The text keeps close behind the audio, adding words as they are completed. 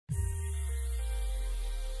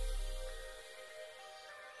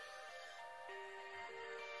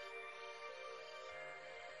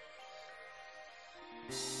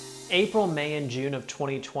April, May, and June of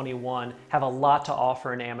 2021 have a lot to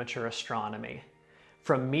offer in amateur astronomy.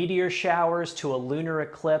 From meteor showers to a lunar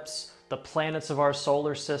eclipse, the planets of our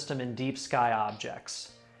solar system, and deep sky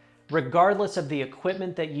objects. Regardless of the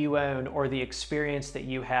equipment that you own or the experience that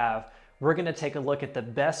you have, we're going to take a look at the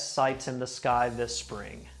best sights in the sky this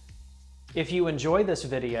spring. If you enjoy this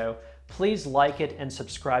video, please like it and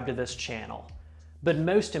subscribe to this channel. But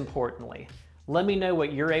most importantly, let me know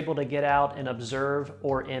what you're able to get out and observe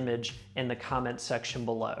or image in the comment section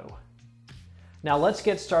below. Now let's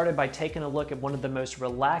get started by taking a look at one of the most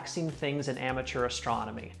relaxing things in amateur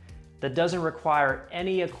astronomy that doesn't require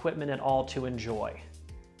any equipment at all to enjoy.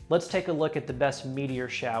 Let's take a look at the best meteor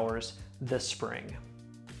showers this spring.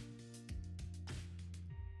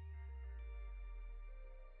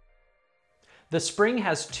 The spring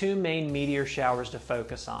has two main meteor showers to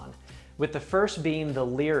focus on, with the first being the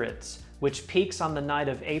Lyrids, which peaks on the night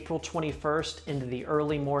of April 21st into the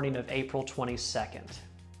early morning of April 22nd.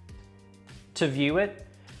 To view it,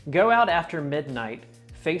 go out after midnight,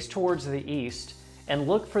 face towards the east, and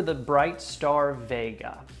look for the bright star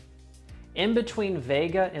Vega. In between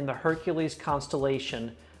Vega and the Hercules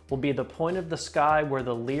constellation will be the point of the sky where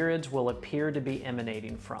the Lyrids will appear to be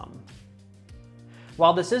emanating from.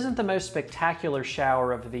 While this isn't the most spectacular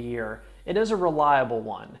shower of the year, it is a reliable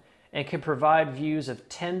one and can provide views of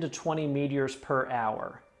 10 to 20 meteors per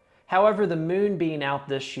hour. However, the moon being out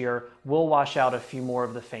this year will wash out a few more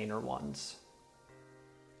of the fainter ones.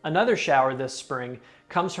 Another shower this spring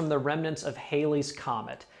comes from the remnants of Halley's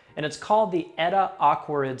Comet, and it's called the Eta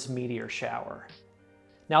Aquariids meteor shower.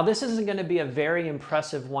 Now, this isn't going to be a very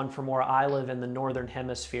impressive one from where I live in the northern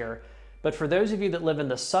hemisphere, but for those of you that live in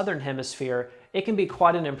the southern hemisphere, it can be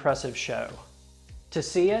quite an impressive show. To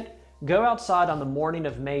see it, go outside on the morning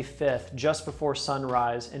of May 5th just before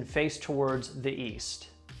sunrise and face towards the east.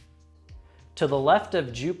 To the left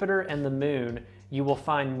of Jupiter and the moon, you will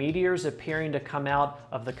find meteors appearing to come out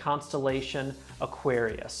of the constellation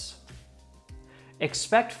Aquarius.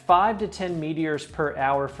 Expect 5 to 10 meteors per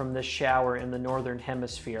hour from this shower in the northern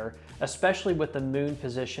hemisphere, especially with the moon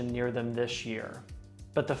position near them this year.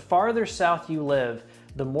 But the farther south you live,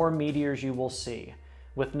 the more meteors you will see,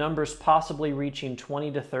 with numbers possibly reaching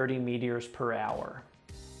 20 to 30 meteors per hour.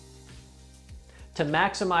 To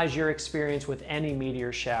maximize your experience with any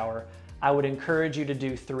meteor shower, I would encourage you to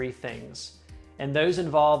do 3 things, and those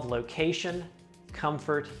involve location,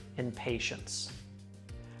 comfort, and patience.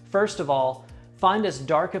 First of all, find as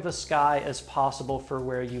dark of a sky as possible for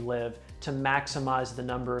where you live to maximize the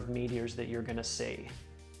number of meteors that you're going to see.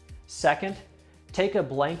 Second, take a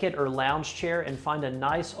blanket or lounge chair and find a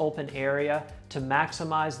nice open area to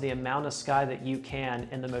maximize the amount of sky that you can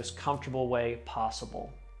in the most comfortable way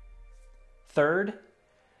possible. Third,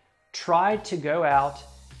 try to go out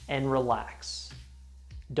and relax.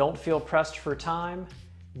 Don't feel pressed for time.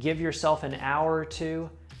 Give yourself an hour or two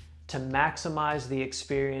to maximize the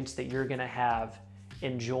experience that you're going to have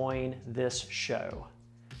enjoying this show.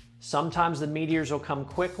 Sometimes the meteors will come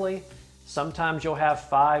quickly. Sometimes you'll have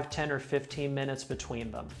 5, 10, or 15 minutes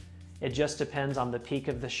between them. It just depends on the peak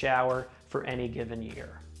of the shower for any given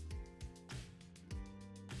year.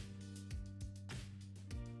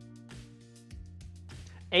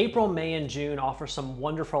 April, May, and June offer some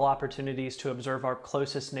wonderful opportunities to observe our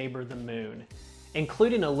closest neighbor, the moon,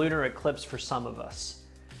 including a lunar eclipse for some of us.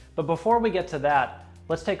 But before we get to that,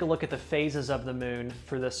 let's take a look at the phases of the moon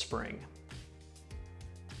for this spring.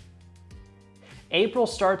 April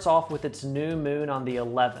starts off with its new moon on the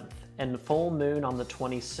 11th and the full moon on the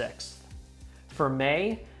 26th. For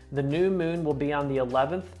May, the new moon will be on the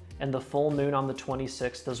 11th and the full moon on the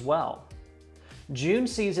 26th as well. June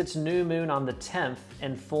sees its new moon on the 10th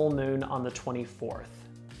and full moon on the 24th.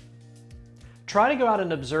 Try to go out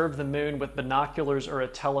and observe the moon with binoculars or a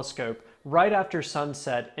telescope right after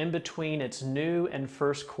sunset in between its new and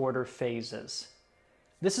first quarter phases.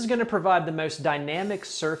 This is going to provide the most dynamic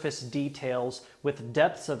surface details with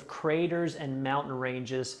depths of craters and mountain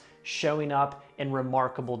ranges showing up in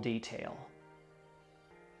remarkable detail.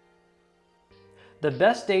 The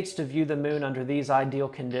best dates to view the moon under these ideal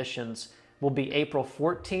conditions will be April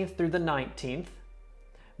 14th through the 19th,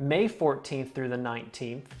 May 14th through the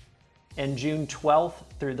 19th, and June 12th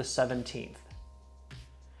through the 17th.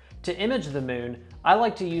 To image the moon, I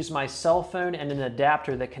like to use my cell phone and an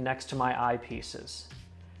adapter that connects to my eyepieces.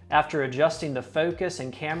 After adjusting the focus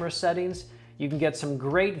and camera settings, you can get some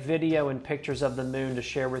great video and pictures of the moon to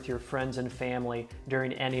share with your friends and family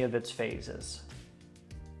during any of its phases.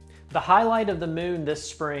 The highlight of the moon this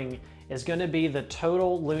spring is going to be the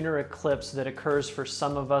total lunar eclipse that occurs for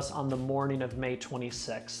some of us on the morning of May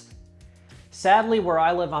 26th. Sadly, where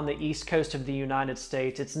I live on the east coast of the United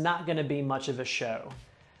States, it's not going to be much of a show.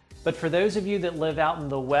 But for those of you that live out in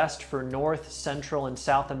the west for North, Central, and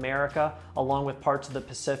South America, along with parts of the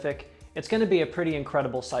Pacific, it's going to be a pretty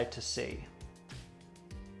incredible sight to see.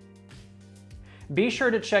 Be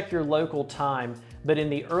sure to check your local time, but in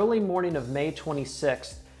the early morning of May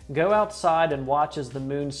 26th, go outside and watch as the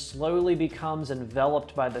moon slowly becomes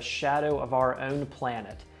enveloped by the shadow of our own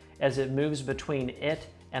planet as it moves between it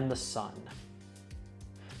and the sun.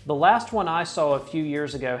 The last one I saw a few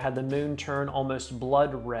years ago had the moon turn almost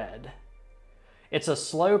blood red. It's a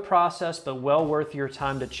slow process, but well worth your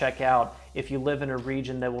time to check out if you live in a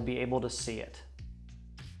region that will be able to see it.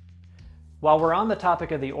 While we're on the topic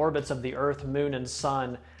of the orbits of the Earth, Moon, and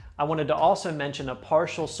Sun, I wanted to also mention a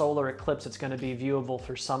partial solar eclipse that's going to be viewable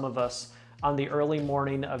for some of us on the early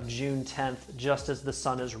morning of June 10th, just as the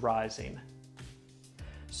sun is rising.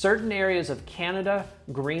 Certain areas of Canada,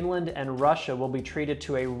 Greenland, and Russia will be treated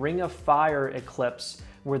to a ring of fire eclipse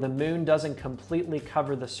where the moon doesn't completely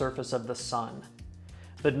cover the surface of the sun.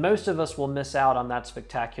 But most of us will miss out on that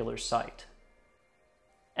spectacular sight.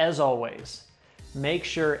 As always, make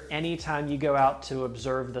sure anytime you go out to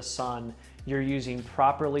observe the sun, you're using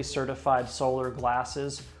properly certified solar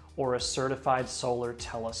glasses or a certified solar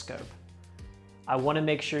telescope. I want to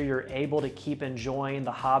make sure you're able to keep enjoying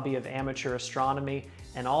the hobby of amateur astronomy,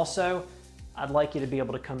 and also, I'd like you to be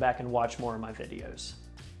able to come back and watch more of my videos.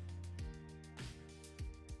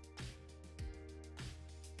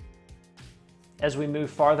 As we move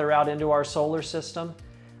farther out into our solar system,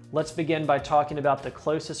 let's begin by talking about the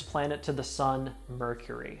closest planet to the sun,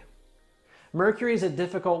 Mercury. Mercury is a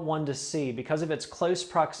difficult one to see because of its close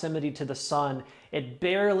proximity to the sun. It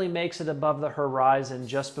barely makes it above the horizon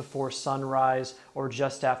just before sunrise or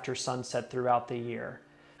just after sunset throughout the year.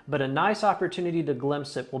 But a nice opportunity to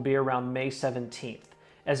glimpse it will be around May 17th,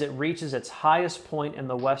 as it reaches its highest point in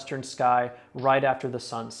the western sky right after the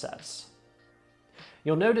sun sets.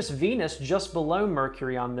 You'll notice Venus just below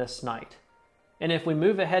Mercury on this night. And if we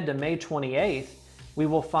move ahead to May 28th, we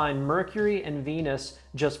will find Mercury and Venus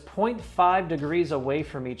just 0.5 degrees away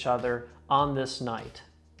from each other on this night.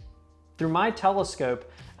 Through my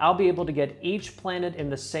telescope, I'll be able to get each planet in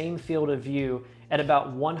the same field of view at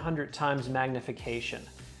about 100 times magnification,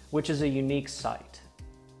 which is a unique sight.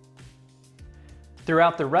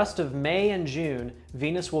 Throughout the rest of May and June,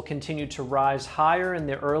 Venus will continue to rise higher in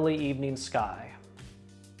the early evening sky.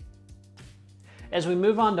 As we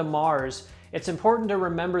move on to Mars, it's important to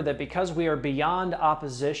remember that because we are beyond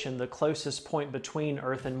opposition, the closest point between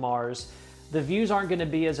Earth and Mars, the views aren't going to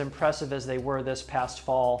be as impressive as they were this past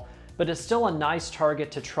fall, but it's still a nice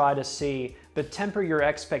target to try to see, but temper your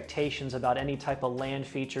expectations about any type of land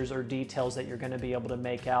features or details that you're going to be able to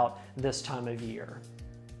make out this time of year.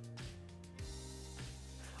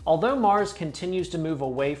 Although Mars continues to move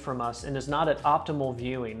away from us and is not at optimal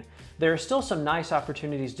viewing, there are still some nice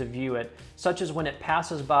opportunities to view it, such as when it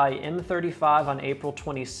passes by M35 on April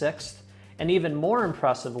 26th, and even more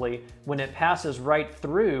impressively, when it passes right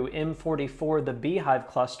through M44, the Beehive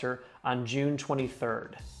cluster, on June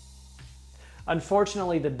 23rd.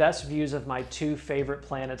 Unfortunately, the best views of my two favorite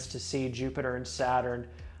planets to see, Jupiter and Saturn,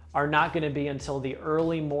 are not going to be until the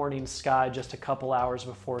early morning sky just a couple hours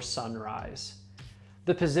before sunrise.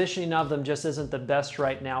 The positioning of them just isn't the best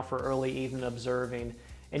right now for early evening observing,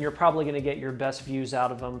 and you're probably going to get your best views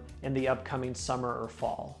out of them in the upcoming summer or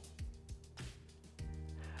fall.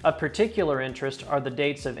 Of particular interest are the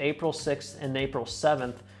dates of April 6th and April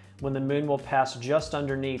 7th, when the moon will pass just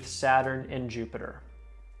underneath Saturn and Jupiter.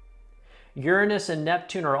 Uranus and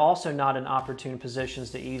Neptune are also not in opportune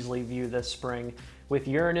positions to easily view this spring, with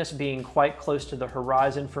Uranus being quite close to the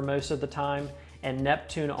horizon for most of the time, and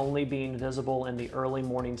Neptune only being visible in the early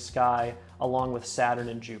morning sky, along with Saturn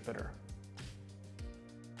and Jupiter.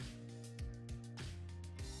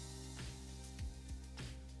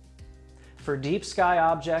 For deep sky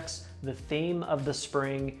objects, the theme of the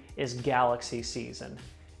spring is galaxy season,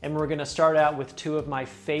 and we're going to start out with two of my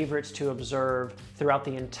favorites to observe throughout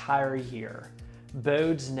the entire year,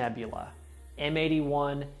 Bode's Nebula,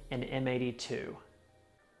 M81 and M82.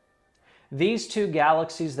 These two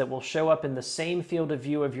galaxies that will show up in the same field of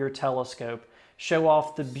view of your telescope show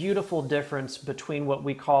off the beautiful difference between what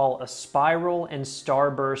we call a spiral and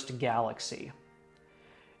starburst galaxy.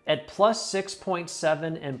 At plus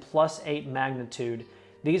 6.7 and plus 8 magnitude,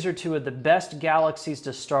 these are two of the best galaxies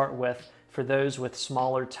to start with for those with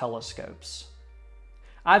smaller telescopes.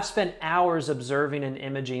 I've spent hours observing and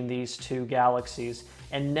imaging these two galaxies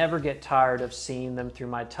and never get tired of seeing them through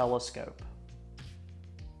my telescope.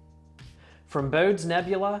 From Bode's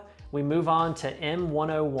Nebula, we move on to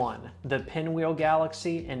M101, the Pinwheel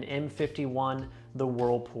Galaxy, and M51, the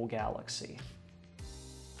Whirlpool Galaxy.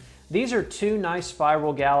 These are two nice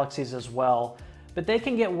spiral galaxies as well, but they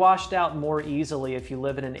can get washed out more easily if you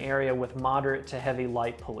live in an area with moderate to heavy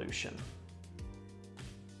light pollution.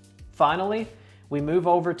 Finally, we move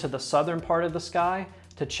over to the southern part of the sky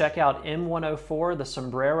to check out M104, the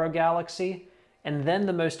Sombrero Galaxy, and then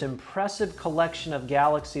the most impressive collection of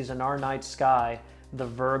galaxies in our night sky, the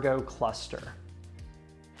Virgo Cluster.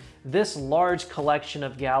 This large collection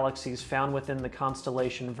of galaxies found within the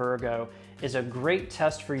constellation Virgo is a great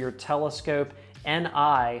test for your telescope and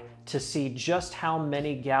eye to see just how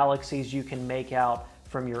many galaxies you can make out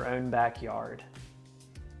from your own backyard.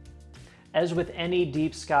 As with any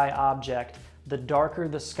deep sky object, the darker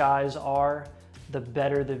the skies are, the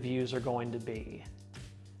better the views are going to be.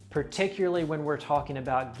 Particularly when we're talking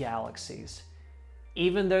about galaxies.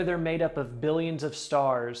 Even though they're made up of billions of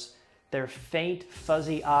stars, they're faint,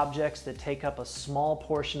 fuzzy objects that take up a small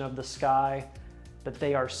portion of the sky, but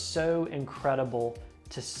they are so incredible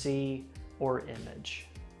to see or image.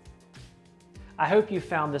 I hope you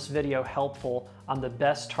found this video helpful on the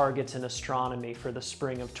best targets in astronomy for the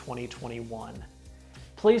spring of 2021.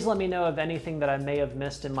 Please let me know of anything that I may have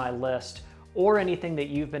missed in my list, or anything that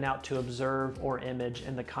you've been out to observe or image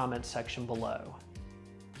in the comments section below.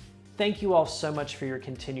 Thank you all so much for your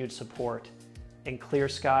continued support, and clear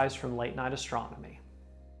skies from Late Night Astronomy.